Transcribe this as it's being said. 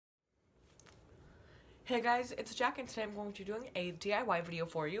Hey guys, it's Jack, and today I'm going to be doing a DIY video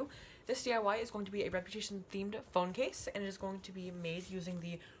for you. This DIY is going to be a Reputation themed phone case, and it is going to be made using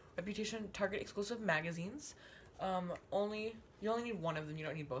the Reputation Target exclusive magazines. You only need one of them, you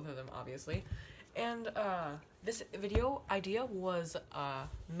don't need both of them, obviously. And this video idea was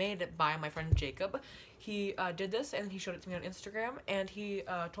made by my friend Jacob. He did this and he showed it to me on Instagram, and he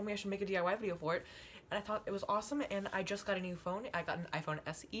told me I should make a DIY video for it. And I thought it was awesome, and I just got a new phone. I got an iPhone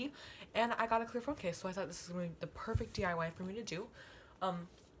SE, and I got a clear phone case, so I thought this is going to be the perfect DIY for me to do.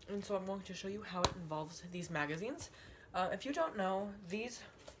 And so I'm going to show you how it involves these magazines. If you don't know, these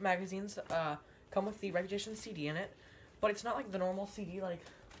magazines come with the Reputation CD in it, but it's not like the normal CD like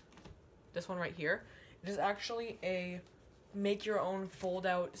this one right here. It is actually a make-your-own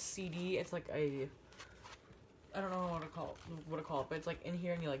fold-out CD. It's like a... I don't know what to call it, but it's like in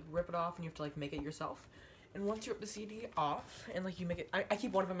here and you like rip it off and you have to like make it yourself. And once you rip the CD off and like you make it, I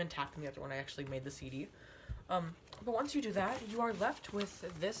keep one of them intact and the other one I actually made the CD. But once you do that, you are left with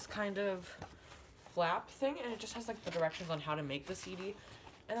this kind of flap thing, and it just has like the directions on how to make the CD.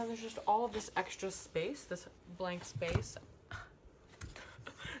 And then there's just all of this extra space, this blank space.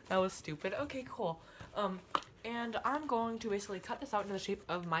 That was stupid. Okay, cool. And I'm going to basically cut this out into the shape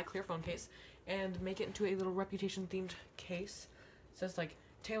of my clear phone case and make it into a little Reputation themed case. It says like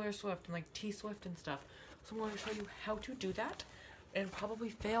Taylor Swift and like T Swift and stuff. So I'm going to show you how to do that and probably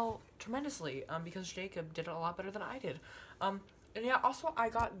fail tremendously because Jacob did it a lot better than I did. And yeah, also I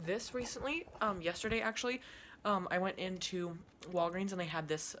got this recently, yesterday actually. I went into Walgreens and they had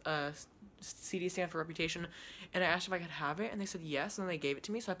this CD stand for Reputation, and I asked if I could have it and they said yes, and they gave it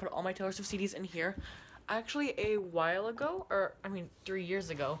to me, so I put all my Taylor Swift CDs in here. Actually, a while ago, or I mean 3 years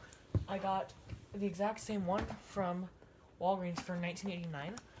ago, I got the exact same one from Walgreens for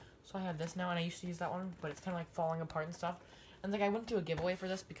 $19.89. So I have this now, and I used to use that one, but it's kind of like falling apart and stuff. And like I wouldn't do a giveaway for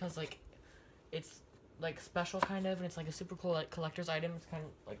this because like it's like special kind of, and it's like a super cool like collector's item. It's kind of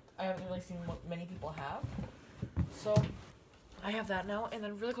like I haven't really seen what many people have. So I have that now. And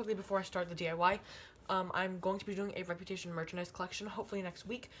then really quickly before I start the DIY, I'm going to be doing a Reputation merchandise collection hopefully next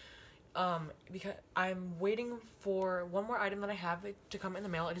week. Because I'm waiting for one more item that I have to come in the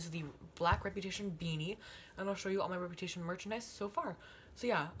mail. It is the black Reputation beanie, and I'll show you all my Reputation merchandise so far. So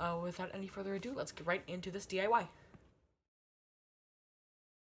yeah, without any further ado, let's get right into this DIY.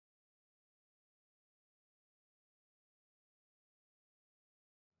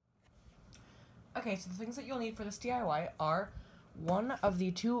 Okay, so the things that you'll need for this DIY are one of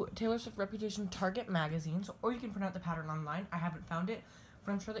the two Taylor Swift Reputation Target magazines, or you can print out the pattern online. I haven't found it,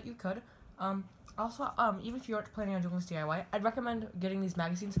 but I'm sure that you could. Also, even if you aren't planning on doing this DIY, I'd recommend getting these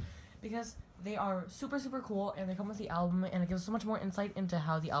magazines because they are super, super cool, and they come with the album, and it gives so much more insight into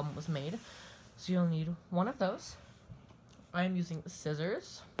how the album was made. So you'll need one of those. I am using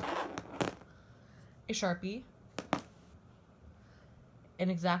scissors, a Sharpie, an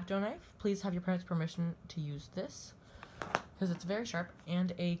X-Acto knife. Please have your parents' permission to use this because it's very sharp,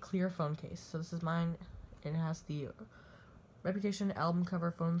 and a clear phone case. So this is mine. It has the Reputation album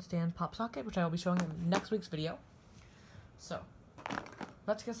cover phone stand pop socket, which I will be showing in next week's video. So,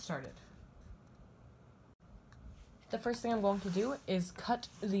 let's get started. The first thing I'm going to do is cut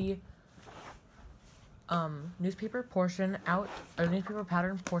the newspaper portion out, or newspaper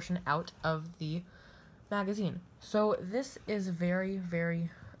pattern portion out of the magazine. So this is very,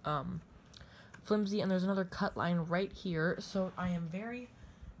 very flimsy, and there's another cut line right here, so I am very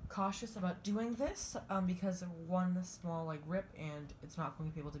cautious about doing this because of one small like rip and it's not going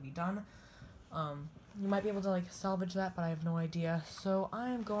to be able to be done. You might be able to like salvage that, but I have no idea. So I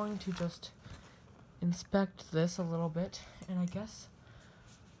am going to just inspect this a little bit, and I guess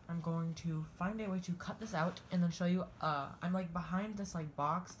I'm going to find a way to cut this out and then show you. I'm like behind this like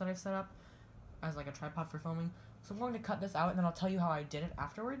box that I've set up as like a tripod for filming, so I'm going to cut this out and then I'll tell you how I did it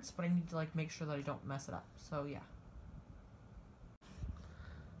afterwards, but I need to like make sure that I don't mess it up. So yeah.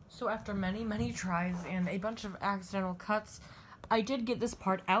 So after many, many tries and a bunch of accidental cuts, I did get this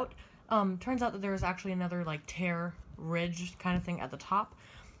part out. Turns out that there is actually another like tear ridge kind of thing at the top.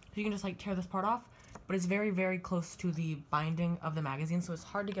 So you can just like tear this part off, but it's very, very close to the binding of the magazine, so it's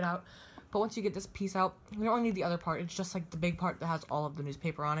hard to get out. But once you get this piece out, you don't need the other part. It's just like the big part that has all of the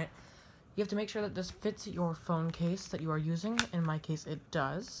newspaper on it. You have to make sure that this fits your phone case that you are using. In my case, it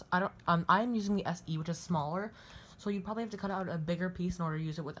does. I'm using the SE, which is smaller. So you probably have to cut out a bigger piece in order to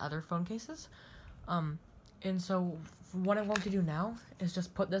use it with other phone cases. And so what I'm going to do now is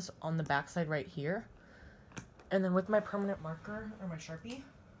just put this on the back side right here. And then with my permanent marker, or my Sharpie,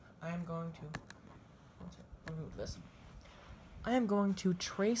 I am going to remove this. I am going to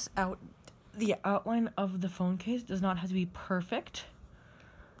trace out the outline of the phone case. It does not have to be perfect.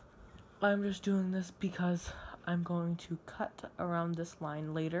 I'm just doing this because I'm going to cut around this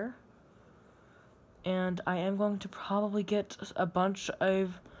line later. And I am going to probably get a bunch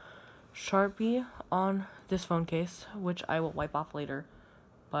of Sharpie on this phone case, which I will wipe off later.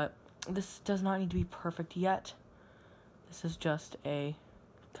 But this does not need to be perfect yet. This is just a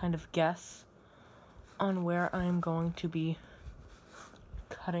kind of guess on where I'm going to be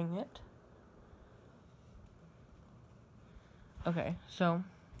cutting it. Okay, so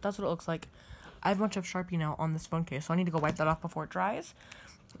that's what it looks like. I have a bunch of Sharpie now on this phone case, so I need to go wipe that off before it dries.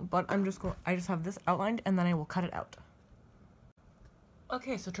 But I just have this outlined, and then I will cut it out.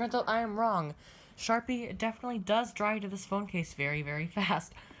 Okay, so turns out I am wrong. Sharpie definitely does dry to this phone case very, very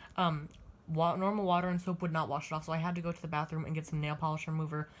fast. Normal water and soap would not wash it off, so I had to go to the bathroom and get some nail polish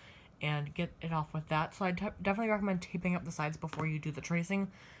remover and get it off with that. So I definitely recommend taping up the sides before you do the tracing.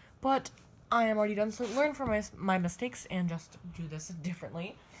 But I am already done, so learn from my mistakes and just do this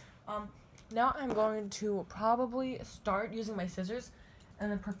differently. Now I'm going to probably start using my scissors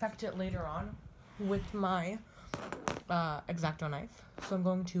and then perfect it later on with my X-Acto knife. So I'm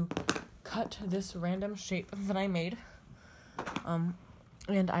going to cut this random shape that I made,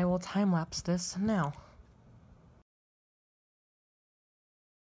 and I will time-lapse this now.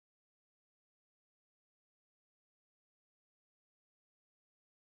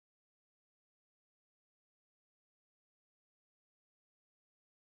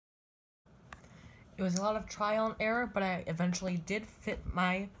 It was a lot of trial and error, but I eventually did fit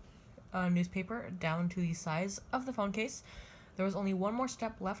my newspaper down to the size of the phone case. There was only one more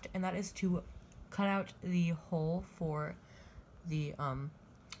step left, and that is to cut out the hole for the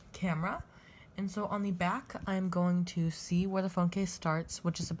camera. And so on the back, I'm going to see where the phone case starts,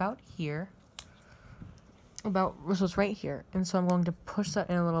 which is about here. So it's right here. And so I'm going to push that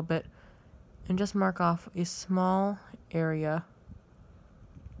in a little bit and just mark off a small area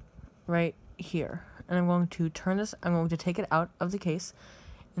right here. And I'm going to I'm going to take it out of the case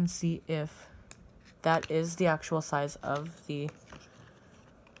and see if that is the actual size of the,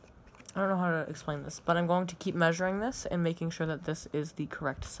 I don't know how to explain this, but I'm going to keep measuring this and making sure that this is the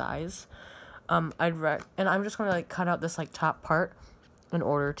correct size. And I'm just going to cut out this top part in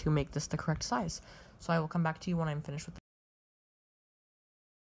order to make this the correct size. So I will come back to you when I'm finished with it.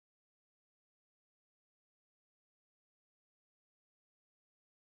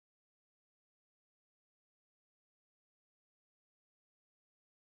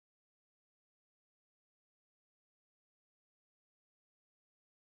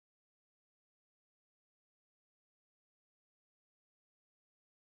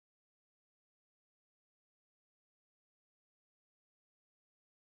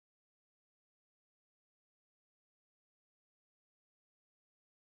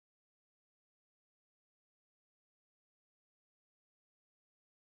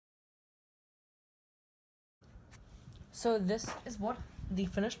 So this is what the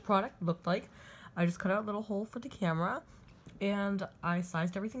finished product looked like. I just cut out a little hole for the camera, and I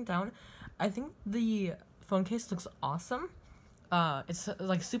sized everything down. I think the phone case looks awesome. It's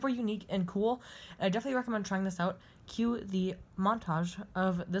super unique and cool. And I definitely recommend trying this out. Cue the montage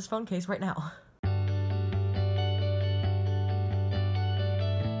of this phone case right now.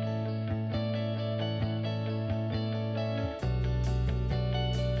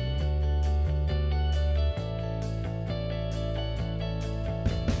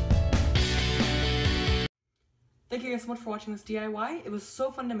 Thank you guys so much for watching this DIY. It was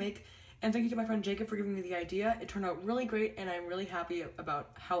so fun to make, and thank you to my friend Jacob for giving me the idea. It turned out really great, and I'm really happy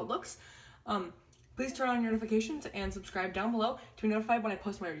about how it looks. Please turn on your notifications and subscribe down below to be notified when I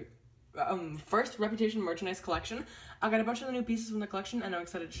post my first Reputation merchandise collection. I got a bunch of the new pieces from the collection, and I'm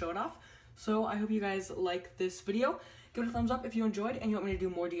excited to show it off. So I hope you guys like this video. Give it a thumbs up if you enjoyed and you want me to do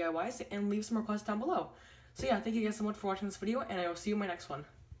more DIYs, and leave some requests down below. So yeah, thank you guys so much for watching this video, and I will see you in my next one.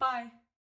 Bye!